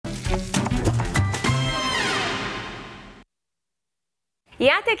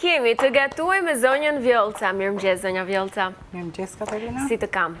Ja të kemi të gatuaj me zonjën Vjollca. Mirëmëngjes, zonja Vjollca. Mirëmëngjes, Katerina. Si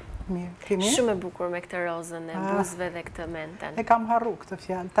të kam? Mirë, ti mirë? Shumë e bukur me këtë rozën e buzëve dhe këtë menten. E kam harru këtë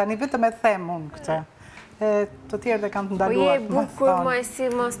fjalë. Tani vetëm e them unë këtë. Të tjerë dhe kam të ndaluar. Po je bukur, më e si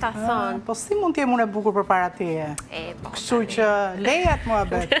mos ta thonë. Po si mund t'jem unë e bukur për para teje? Kështu që lejat mua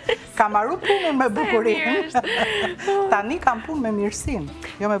bet. Kam harru punën me bukurin. Tani kam punë me mirësin,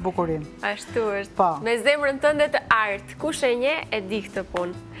 jo me bukurin. Ashtu është. Me zemrën tënde të artë. Kush e nje e di këtë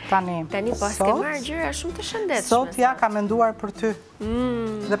punë. Tani po s'ke marrë gjëra shumë të shëndetshme. Sot ja ka menduar për ty.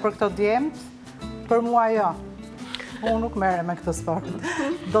 Dhe për këto djemët, për mua jo. Unë nuk mere me këtë sport.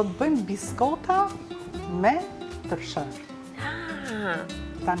 Do të bëjmë biskota me tërshërë.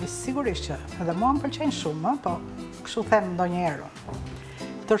 Tani sigurisht që edhe mua më pëlqenj shumë, po kështu them ndonjëherë.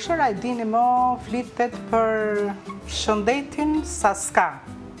 Tërshëra e dini më flitet për shëndetin sa s'ka.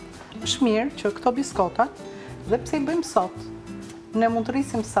 Është mirë që këto biskotat, dhe pse i bëjmë sot, ne mund të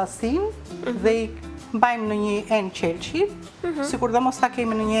rrisim sasin dhe i mbajmë në një enë qelqi, sikur dhe mos ta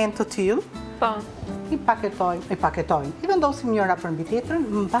kemi në një enë të tillë. I paketojmë, i vendosim njëra për mbi tjetrën,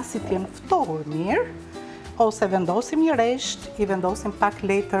 mbasi të jenë ftohur mirë, ose vendosim një resht, i vendosim pak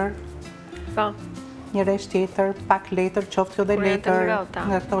letër, një resht tjetër, pak letër, qoftë kjo dhe letër,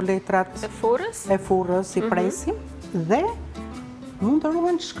 nga këto letrat e furrës, i presim, dhe mund të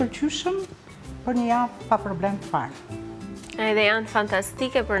ruhen shkëlqyshëm për një javë pa problem fare. Edhe janë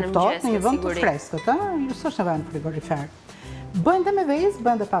fantastike për në mëngjes, me sigurit. Në një vend të freskët, së është në vend frigorifer. Bëjnë dhe me vezë,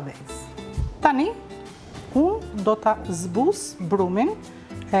 bëjnë dhe pa vezë. Tani, unë do të zbus brumin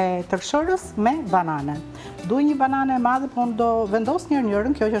e tërshërës me banane. Duaj një banane e madhe, po unë do vendos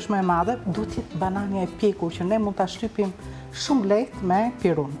njërën, kjo që është më e madhe, du t'jetë banane e pjekur, që ne mund të shtypim shumë lehtë me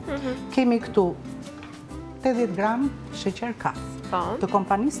pirun. Kemi këtu 80 gram sheqer kafë, të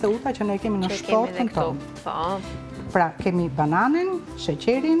kompanisë të uta që ne kemi në shtortën tonë. Pra, kemi bananen,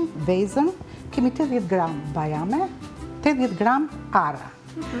 sheqerin, vezën, kemi 80 gram bajame, 80 gram arra.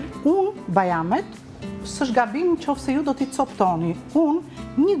 Unë bajamet, s'është gabim në qofë se ju do t'i coptoni. Unë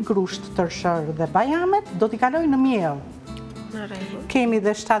një grusht tërshërë dhe bajamet do t'i kaloj në miell. Kemi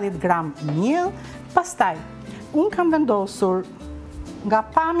dhe 70 gram miell. Pastaj, unë kam vendosur, nga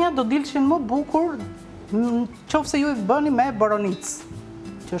pamja do dilëshin më bukur, qofë se ju i bëni me boronice,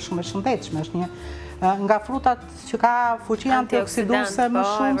 që është shumë e shëndetshme, është një nga frutat që ka fuqi antioksiduse më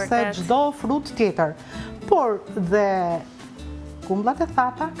shumë se çdo frut tjetër. Por dhe kumbullat e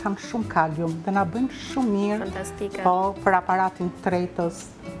thata kanë shumë kalium dhe na bëjnë shumë mirë për aparatin tretës.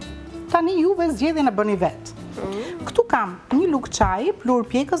 Tani juve zgjedhjen e bëni vetë. Këtu kam një lugë çaji, pluhur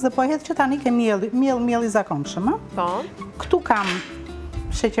pjekës dhe po e hedh që tani ke miell i zakonshëm. Këtu kam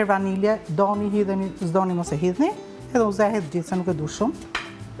sheqer vanilje, doni hidheni, s'doni mos e hidhni, edhe unë hedh gjithë se nuk e du shumë.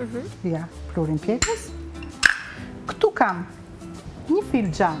 Ja, pluhurin pjekës. Këtu kam një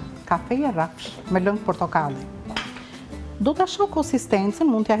filxhan kafeje rafsh me lëng portokalli. Do të shoh konsistencën,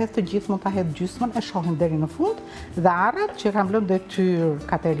 mund t'ja hedh të gjithë, mund t'a hedh gjysmën, e shohim deri në fund. Dhe arrat që kam lënë detyrë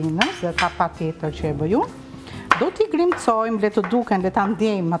Katerinës, dhe ka pa tjetër që e bëj unë, do t'i grimcojmë, le të duken, le ta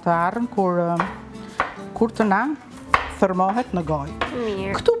ndjejmë atë arrën kur të na thërmohet në gojë.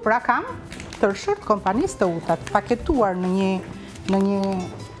 Këtu pra kam tërshërt kompanisë të utat, paketuar në një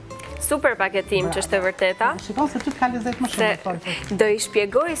super paketim që është e vërteta. Shikon se ty t'ka lezet më shumë. Do i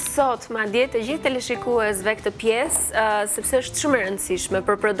shpjegoj sot ma dje të gjithë teleshikuesve këtë pjesë, sepse është shumë e rëndësishme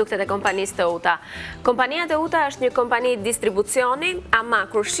për produktet e kompanisë të uta. Kompania të uta është një kompani distribucioni, ama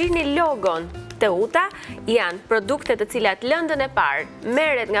kur shihni logon të uta, janë produkte të cilat lëndën e parë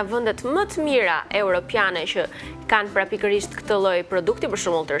merret nga vendet më të mira europiane që kanë pra pikërisht këtë lloj produkti, për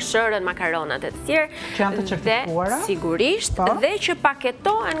shembull tërshërën, makaronat e të tjerë, që janë të certifikuara, sigurisht, dhe që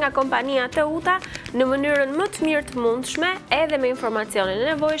paketohen nga kompania të uta në mënyrën më të mirë të mundshme, edhe me informacionin e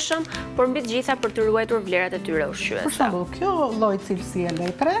nevojshëm, por mbi të gjitha për të ruajtur vlerat e tyre ushqyese. Për shembull, kjo lloj cilësie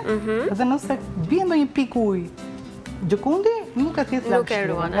letre, dhe nëse bie ndonjë pikë ujë gjëkundi, nuk e thith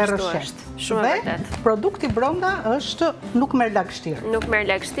lagështirë, e rrëshqet. Dhe produkti brenda është nuk merr lagështirë. Nuk merr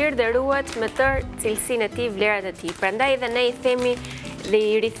lagështirë dhe ruhet me tërë cilësinë e tij, vlerat e tij. Prandaj dhe ne i themi dhe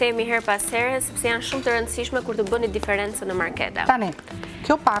i rithemi her pas here, sepse janë shumë të rëndësishme kur të bëni diferencën në markete. Tani,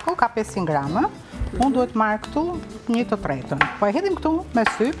 kjo pako ka 500 gram, unë duhet marr këtu 1/3. Po e hedhim këtu me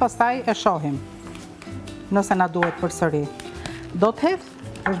sy, pastaj e shohim nëse na duhet përsëri. Do të hedh,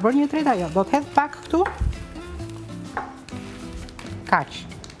 është bërë 1/3 ajo, do të hedh pak këtu. Kaq.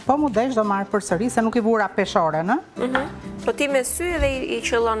 Po mu desh do marrë përsëri se nuk i vura peshore, në? Po ti me sy edhe i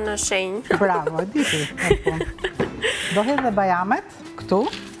qëllon në shenjë. Bravo, e diti. Do hedh dhe bajamet këtu,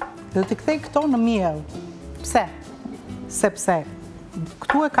 dhe t'i kthej këto në miell. Pse? Sepse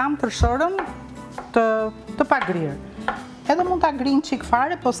këtu e kam tërshërën të pagrirë. Edhe mund ta grinë qik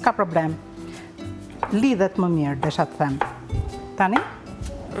fare, po s'ka problem. Lidhet më mirë, desha të them. Tani?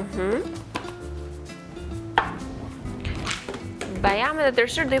 Bajame dhe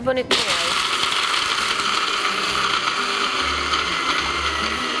tërshërë do i bëni të miell.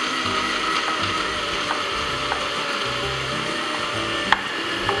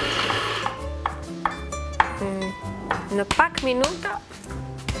 Në pak minuta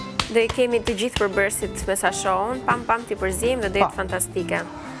do i kemi të gjithë përbërësit me sa shohën, pam t'i përziejmë dhe do jetë fantastike.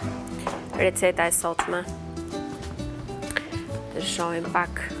 Receta e sotme. Të shohim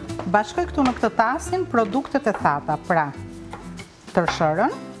pak. Bashkoj këtu në këtë tasin produktet e thata, pra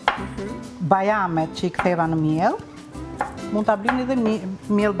tërshërën, bajamet që i ktheva në miell, mund t'a blini dhe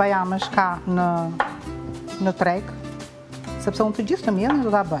miell bajame shka në treg, sepse unë të gjithë të miellin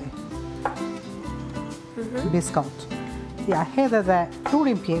do t'a bëj. Biskot. Ja, hedhe dhe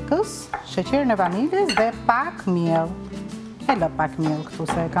pluhurin pjekës, sheqerin e vaniljes dhe pak miell. E lë pak miell këtu,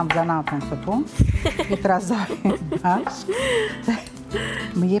 se kam zanatën këtu. I trazoj bashkë.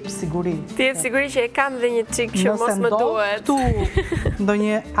 Më jep siguri. Ti jep siguri që e kam dhe një qik që mos më duhet. Nëse ndodh këtu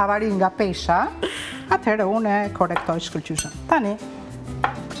ndonjë avari nga pesha, atëherë unë e korektoj shkëlqyshëm. Tani,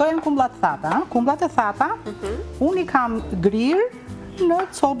 këto janë kumbullat thata. Kumbullat e thata, unë i kam grirë në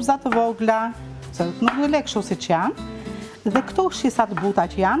copza të vogla, se nuk do le kështu siç janë. Dhe këto shisat buta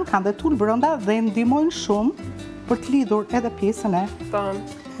që janë, kanë dhe tull brenda dhe ndihmojnë shumë për të lidhur edhe pjesën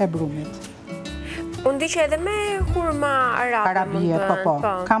e brumit. Unë di që edhe me hurma arabie, po.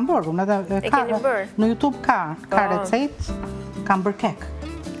 Kam bërë, unë edhe në YouTube ka recet, kam bërë kek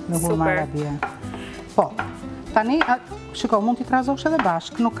në hurma arabie. Po, tani, shiko, mund t'i trazosh edhe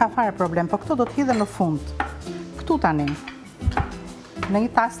bashkë, nuk ka fare problem, po këto do t'hidhe në fund. Këtu tani, në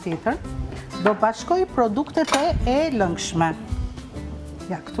një tas tjetër, do bashkoj produktet e lëngshme.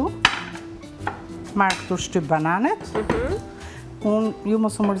 Ja, këtu. Marrë këtu shtyp bananet. Ju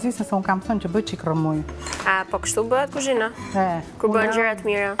mos u mërzisni se unë kam thënë që bëj qik rëmuj. A, po kështu bëhet kuzhina? Kur bëhen gjërat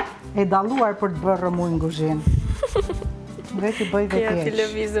mira? E dalluar për të bërë rëmuj në kuzhinë. Dhe t'i bëj vetë jesh. Ja, t'i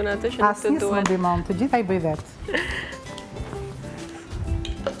lëvizun atë që nuk të duhet. Asnjë s'më ndihmon, të gjitha i bëj vetë.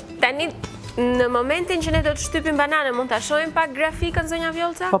 Tani, në momentin që ne do të shtypim banane, mund të shohim pak grafikën, zonja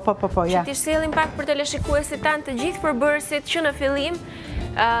Vjollca? Po, ja. Që t'i sjellim pak për teleshikuesit tanë të gjithë përbërësit që në fillim,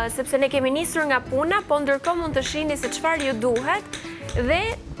 sepse ne kemi nisur nga puna, po ndërkohë mund të shihni se çfarë ju duhet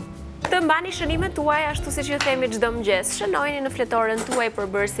dhe të mbani shënimet tuaj ashtu siç ju themi çdo mëngjes. Shënojeni në fletoren tuaj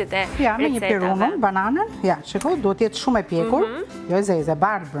përbërësit e recetave. Ja, me një pirunën, bananen, ja, shikoj, duhet jetë shumë e pjekur, jo e zezë, e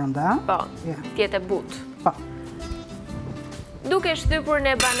bardhë brenda. Po, t'jetë e butë. Po. Duke shtypur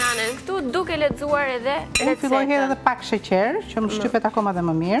në bananen këtu, duke lexuar edhe recetën. Unë filloj hedh edhe pak sheqer, që më shtypet akoma dhe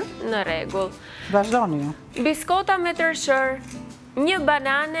më mirë. Në rregull. Vazhdoni ju. Biskota me tërshërë, një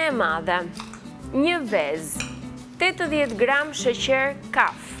banane e madhe, një vezë, 80 gram sheqer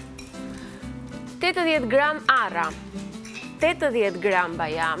kaf, 80 gram arra, 80 gram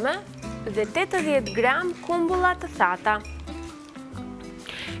bajame dhe 80 gram kumbulla të thata.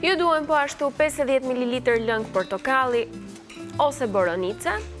 Ju duhen po ashtu 50 ml lëng portokalli ose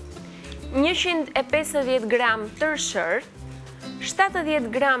boronice, 150 gram tërshërë,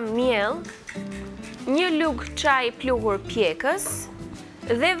 70 gram miell, një lugë çaji pluhur pjekës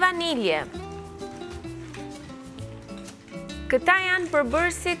dhe vanilje. Këta janë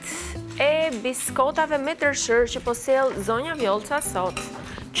përbërësit e biskotave me tërshërë që po sjell zonja Vjollca sot,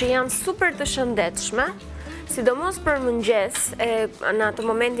 që janë super të shëndetshme, sidomos për mëngjes, në atë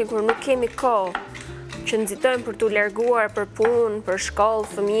momentin kur nuk kemi kohë që nxitojmë për t'u larguar për punë, për shkollë,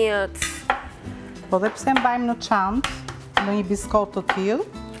 fëmijët. Po dhe pse mbajmë në çantë në një biskot të tillë,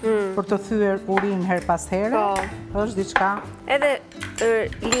 për të thyer urinë her pas here, është diçka. Edhe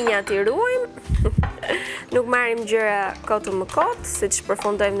linjat i ruajmë, nuk marrim gjëra kotë më kotë, siç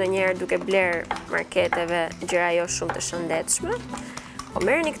përfundojmë ndonjëherë duke bler marketeve gjëra jo shumë të shëndetshme. Po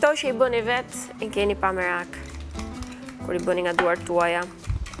merrni këto që i bëni vetë, i keni pa merak kur i bëni nga duart tuaja.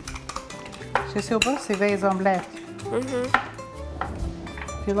 Që si u bërë si vezë omlet.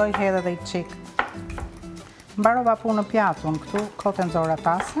 Filloj hedhe dhe i qik. Mbarova punë në pjatun, këtu kote nxora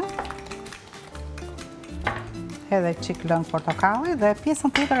tasën. Hedhe i qik lëng portokalli dhe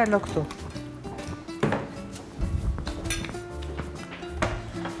pjesën tjetër e lë këtu.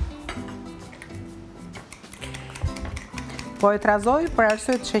 Po e trazoj për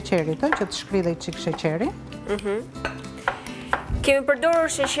arsye të sheqerit, që të shkridhe i qik sheqeri. Kemi përdorur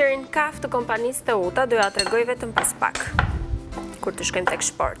sheqerin kaf të kompanisë të Uta, do ja tregoj vetëm pas pak, kur të shkojmë tek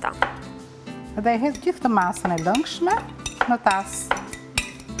shporta. Dhe hedh gjithë të masën e lëngshme në tas.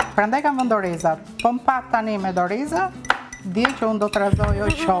 Prandaj kam vënë dorezat. Po më pak tani me doreza, di që unë do të razoj o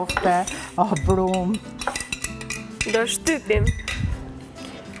qofte, o brum. Do shtypim.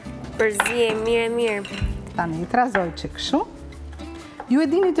 Përziejmë mirë. Tani, i trazoj që këshu. Ju e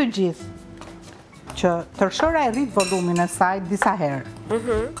dini të gjithë që tërshëra e rrit volumin e saj disa herë.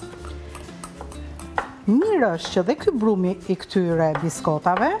 Mirë është që dhe ky brumi i këtyre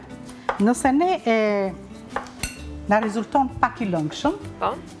biskotave, nëse na rezulton pak i lëngshëm,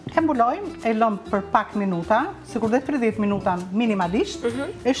 e mbulojmë, e lëmë për pak minuta, sikur dhe 30 minuta minimalisht,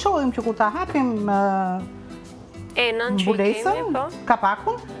 e shohim që kur ta hapim mbulesën,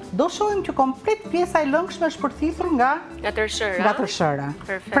 kapakun, do shohim që komplet pjesa e lëngshme është përthithur nga tërshëra.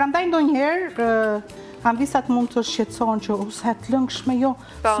 Prandaj ndonjëherë anvisat mund të shqetësohen që sa të lëngshme jo,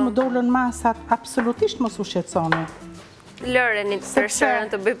 s'më dolën masat, absolutisht mos u shqetësoni. Lëreni tërshërën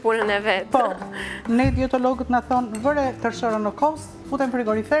të bëj punën e vetë. Po, ne dietologët na thonë, vëre tërshërën në kos, futem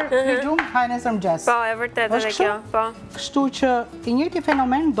frigorifer, frigjumë, hajë nesër mëngjes. Po, e vërtet edhe kjo, po. Kështu që i njëjti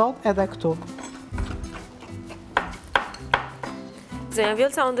fenomen ndodh edhe këtu. Zonja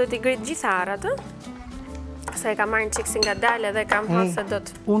Vjollca, unë duhet i grit gjitha arrat, se e ka marrë në qikë si nga dalë edhe kam thënë se do të...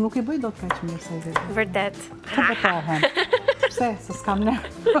 Unë nuk i bëj do të kaq mirë se i dhe. Vërtet. Të betohem. Pse, se s'kam ne.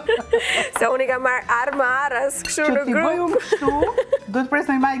 Se unë i ka marrë arë më arës, kështu në grupë. Që t'i bëj unë kështu, do të presë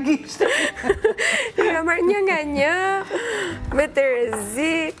në i maj gishtë. I ka marrë një nga një, me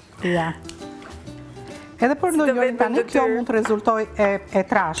Terezi. Ja. Edhe për ndonjërin tani, kjo mund të rezultoj e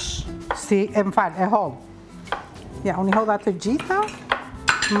trash, si, e hodh. Ja, unë i hodha të gjitha.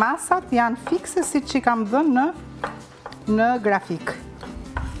 Masat janë fikse si që i kam dhënë në grafik.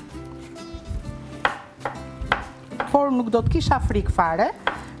 Por nuk do të kisha frikë fare,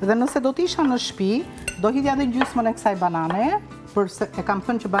 dhe nëse do t'isha në shtëpi, do hidja dhe gjysmën e kësaj banane, përse e kam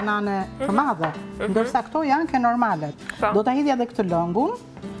thënë që banane të madhe, ndërsa këto janë ke normalet. Do t'a hidja dhe këtë lëngun,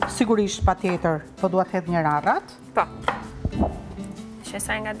 sigurisht pa tjetër, po duat hedh një arrat. Po. Që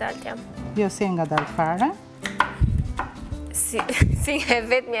sa nga dalt jam? Jo, si nga dalt fare. Si e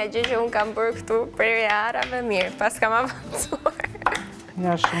vetë mja gjë që unë kam bërë këtu prerje arave, mirë, pas kam avancuar.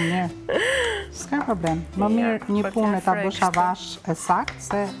 Ja, shumë mirë. S'ka problem. Më mirë një punë e ta bësh avash e sakt,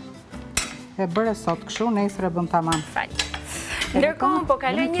 se e bërë sot këshu, nesër e bëm tamam. Falj. Ndërkohë, po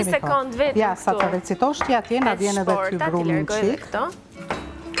kaloj një sekund vetë këtu. Ja, sa të recitosh t'ja tje, na vjen edhe t'y brumin qik.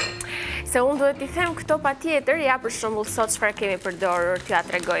 Se unë duhet t'i them këto pa tjetër, ja për shembull sot çfarë kemi përdorur, t'ja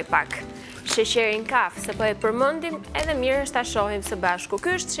tregoj pak. Sheqerin kaf, se po e përmendim, edhe mirë është ta shohim së bashku.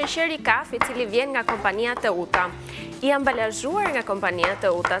 Ky është sheqeri kaf i cili vjen nga kompania Teuta. I ambalazhuar nga kompania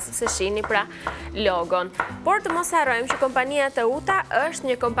Teuta, sepse shihni pra logon. Por të mos harrojmë që kompania Teuta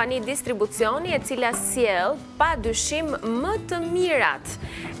është një kompani distribucioni e cila sjell pa dyshim më të mirat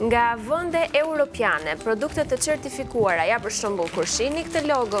nga vende europiane, produkte të certifikuara. Ja për shembull kur shihni këtë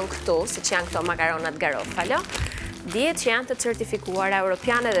logon këtu, siç janë këto makaronat garofalo, dihet që janë të certifikuara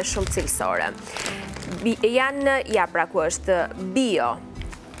europiane dhe shumë cilësore. Janë, ja pra ku është bio,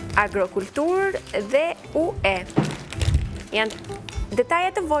 agrokultur dhe UE. Janë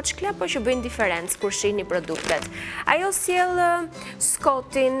detajet të voçkla, po që bëjnë diferencë kur shihni produktet. Ajo sjell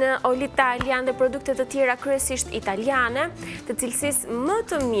skotin, ol italian dhe produkte të tjera kryesisht italiane, të cilësisë më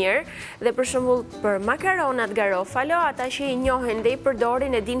të mirë, dhe për shembull për makaronat garofalo, ata që i njohin dhe i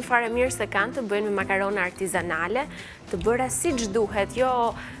përdorin e din fare mirë se kanë të bëjnë me makarona artizanale, të bëra siç duhet, jo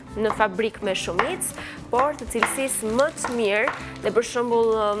në fabrik me shumicë, por të cilësisë më të mirë, dhe për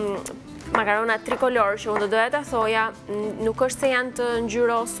shembull makarona trikolor që unë do doja ta thoja, nuk është se janë të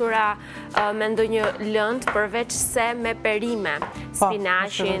ngjyrosura me ndonjë lëndë, përveç se me perime,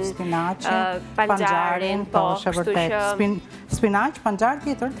 spinaqin, panxarin, po, kështu që spinaq, panxar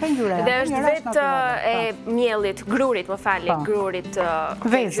tjetër të ngjyre. Dhe është vetë e miellit, grurit, më fali, grurit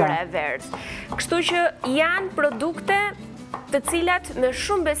ngjyre e verdhë. Kështu që janë produkte të cilat me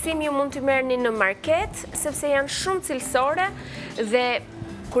shumë besim ju mund të merrni në market, sepse janë shumë cilësore dhe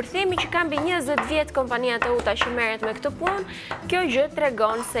kur themi që kam mbi 20 vjet kompania Teuta që merret me këtë punë, kjo gjë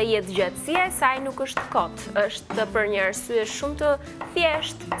tregon se jetëgjatësia e saj nuk është kot, është për një arsye shumë të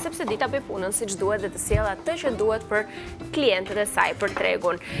thjeshtë, sepse dita bëj punën siç duhet dhe të sjell atë që duhet për klientët e saj, për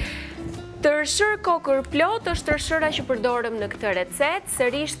tregun. Tërshërë kokër plot është tërshëra që përdorëm në këtë recet,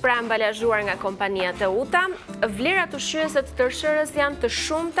 sërish pra ambalazhuar nga kompania Teuta. Vlerat ushqyese të tërshërës janë të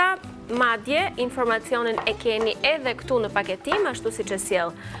shumta, madje informacionin e keni edhe këtu në paketim, ashtu siç e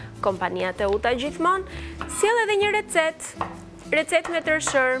sjell kompania Teuta gjithmonë. Sjell edhe një recet me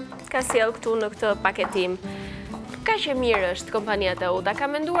tërshërë, ka sjell këtu në këtë paketim. Kaq e mirë është kompania Teuta, ka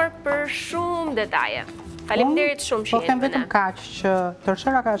menduar për shumë detaje. Faleminderit shumë që jeni me ne. Po them vetëm kaq që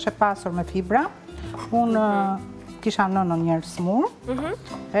tërshëra ka është e pasur me fibra. Unë kisha nënën njerë smur,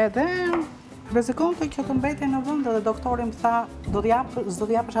 edhe rrezikonte që të mbetej në vend dhe doktori më tha, s'do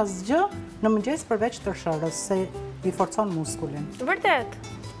t'japësh asgjë në mëngjes përveç tërshërës, se i forcon muskulin. Vërtet?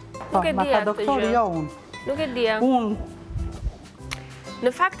 Po, ma ka doktori, jo unë. Nuk e dija.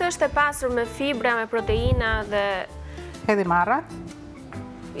 Në fakt është e pasur me fibra, me proteina dhe... Hedhim arrat.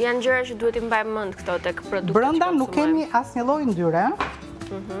 Janë gjëra që duhet i mbajmë mend këto tek produktet. Brenda nuk kemi asnjë lloj ndyre.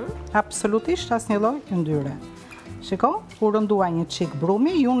 Absolutisht asnjë lloj ndyre. Shiko, u rëndua një çik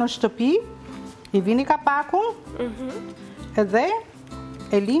brumi, ju në shtëpi i vini kapakun, edhe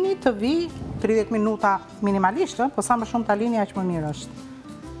e lini të vi 30 minuta minimalisht, po sa më shumë ta lini aq më mirë është.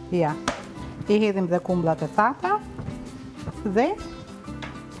 Ja. I hedhim dhe kumbullat e thata dhe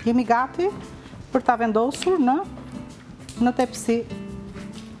jemi gati për ta vendosur në tepsi.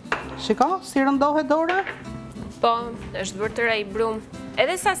 Shiko, si rëndohet dora? Po, është bërë të rej brum.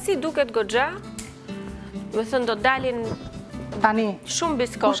 Edhe sa si duket goxha, më thënë do dalin tani shumë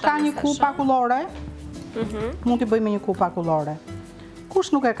biskota. Kush ka një kupë akullore, mund t'i bëj me një kupë akullore.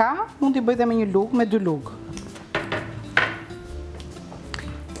 Kush nuk e ka, mund t'i bëj dhe me një lugë, me 2 lugë.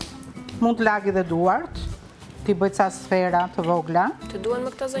 Mund të lagi dhe duart, t'i bëj ca sfera të vogla. Të duan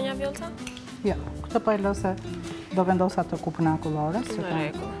më këto zonja Vjollca? Jo, këtë po e lëse do vendosa të kupën akullore. Në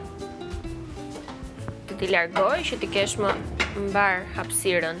rregull. Të t'i largoj që t'i kesh më mbar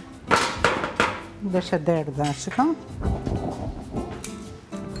hapësirën. Dhe shederë dhe, shikon?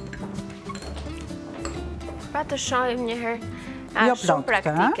 Pa të shohim njëherë. Jo shumë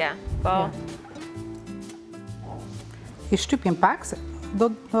praktike. Po. I shtypim pak, do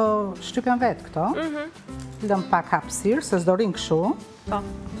shtypim vetë këto. Lëm pak hapësirë, se s'do rinë këshu. Po.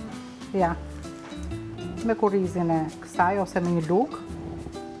 Ja. Me kurrizin e kësaj, ose me një lugë.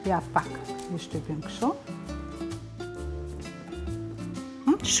 Ja, pak. I shtypim këshu.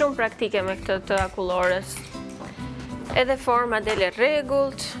 Shumë praktike me këtë të akullores. Edhe forma dele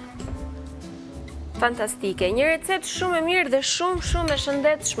rregullt. Fantastike. Një recetë shumë e mirë dhe shumë e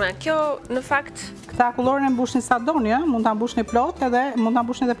shëndetshme. Kjo në fakt... Këta akullore në mbushni sa doni, mund ta mbushni plot edhe mund ta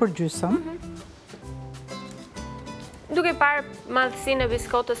mbushni edhe për gjysëm. Duke parë madhësinë e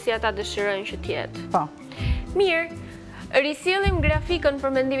biskotës si ata dëshirojnë që t'jetë. Po. Mirë. Risjellim grafikën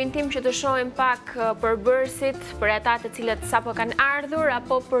për mendimin tim që të shohim pak përbërësit për ata të cilët sapo kanë ardhur,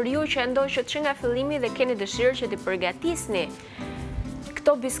 apo për ju që ndoshta që nga fillimi dhe keni dëshirë që t'i përgatisni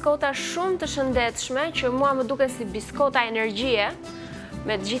këto biskota shumë të shëndetshme, që mua më duken si biskota energjie,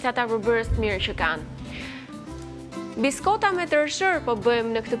 me të gjitha ata përbërës të mirë që kanë. Biskota me tërshërë po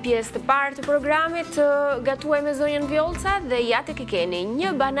bëjmë në këtë pjesë të parë të programit, gatuaj me zonjën Vjollca, dhe ja tek i keni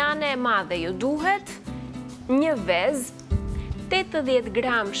një banane e madhe ju duhet, një vezë, 80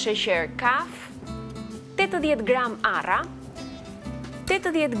 gram sheqer kaf, 80 gram arra,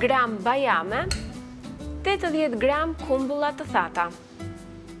 80 gram bajame, 80 gram kumbulla të thata.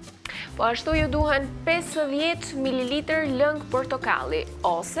 Po ashtu ju duhen 50 ml lëng portokalli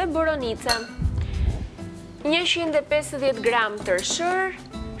ose boronice, 150 gram tërshërë,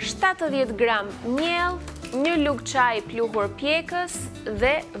 70 gram miell, një lugë çaji pluhur pjekës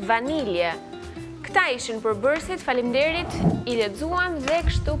dhe vanilje. Këta ishin përbërësit, faleminderit, i lexuam dhe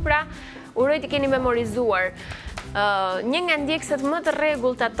kështu pra uroj t'i keni memorizuar. Një nga ndjekësit më të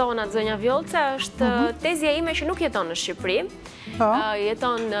rregullta tona zonja Vjollca është tezja ime që nuk jeton në Shqipëri,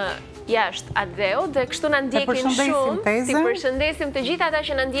 jeton jashtë Adheut dhe kështu na ndjekin shumë. Ti përshëndesim të gjithë ata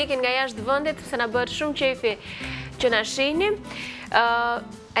që na ndjekin nga jashtë vendit, sepse na bëhet shumë qefi që na shihni.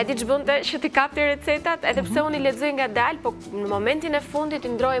 E di ç'bënte që ti kapte recetat, edhe pse unë i lexoj ngadalë, po në momentin e fundit i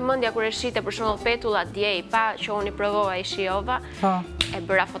ndroi mendja kur e shite për shembull petulla dje i pa që unë i provova, i shijova. E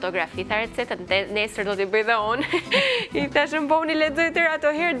bëra fotografi tha recetat, nesër do t'i bëj dhe unë. I thashëm po unë i lexoj tërë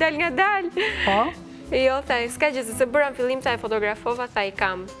ato herë dal ngadalë. Po. Jo, tha, s'ka gjë se bëra në fillim ta e fotografova, tha i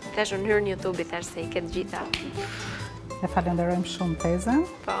kam. Thash unë hyrë në YouTube, i thash se i ketë gjitha. E falenderojmë shumë tezën.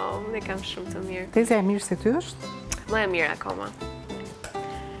 Po, unë kam shumë të mirë. Tezja e mirë si ty është? Më e mirë akoma.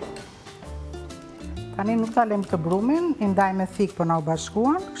 Tani nuk ta lëm të brumin, i ndaj me thikë për na u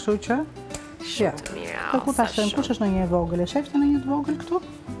bashkuan, kështu që... Shumë të mira, osa shumë. Të ku ta kush është në një vogël? E shefte në një të vogël këtu?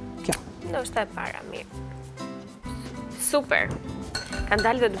 Kjo. Ndoshta e para mirë. Super. Kanë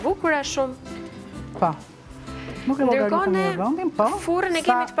dalë dhe të bukura shumë. Po. Nuk e vogël në një vendin, po. Furrën e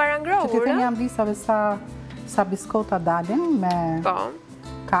kemi të parangrohur, që ti thënë ambisave sa biskota dalin me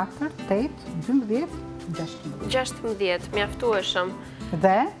 4, 8, 12, 16. 16, mjaftueshëm.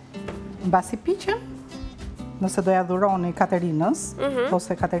 Dhe mbasi piqen, nëse do ja dhuroni Katerinës,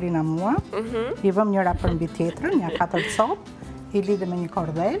 ose Katerina mua, i vëm njëra për mbi tjetrën, një 4 copë, i lidhe me një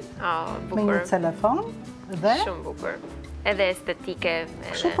kordel, me një telefon, dhe... Shumë bukur. Edhe estetike.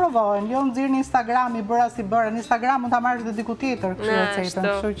 Kështu provojnë, jo nëzirë një Instagram, i bëra si bërë, në Instagram mund të marrësh dhe diku tjetër, kështu recetën,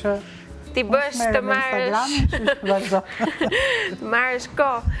 kështu që... Ti bësh të marrësh... Marrësh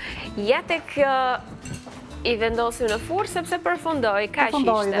ko. Ja tek I vendosim në furrë sepse përfundoi, kaq ishte.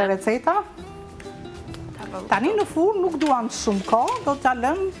 Përfundoi dhe receta. Tani në furrë nuk duan shumë kohë, do t'ja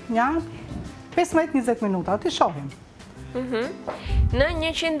lëm një 15-20 minuta, t'i shohim. Në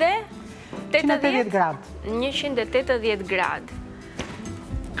 180 gradë. 180 gradë.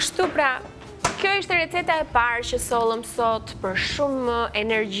 Kështu pra, kjo ishte receta e parë që sollëm sot për shumë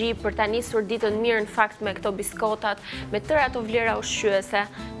energji për ta nisur ditën mirë në fakt me këto biskotat, me tërë ato vlera ushqyese,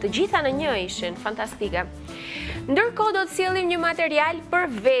 të gjitha në një ishin, fantastike. Ndërkohë do të sjellim një material për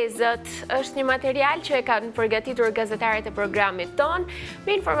vezët. Është një material që e kanë përgatitur gazetarët e programit ton,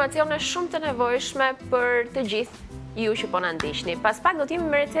 me informacione shumë të nevojshme për të gjithë ju që po na ndiqni. Pas pak do t'jemi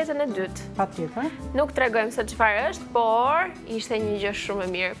me recetën e dytë. Patjetër. Nuk tregojmë se çfarë është, por ishte një gjë shumë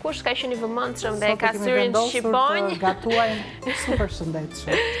e mirë. Kush ka qenë i vëmendshëm dhe e ka syrin shqiponj, gatuajmë super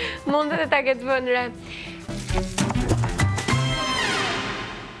shëndetshëm. Mundet e ta ketë vënë re.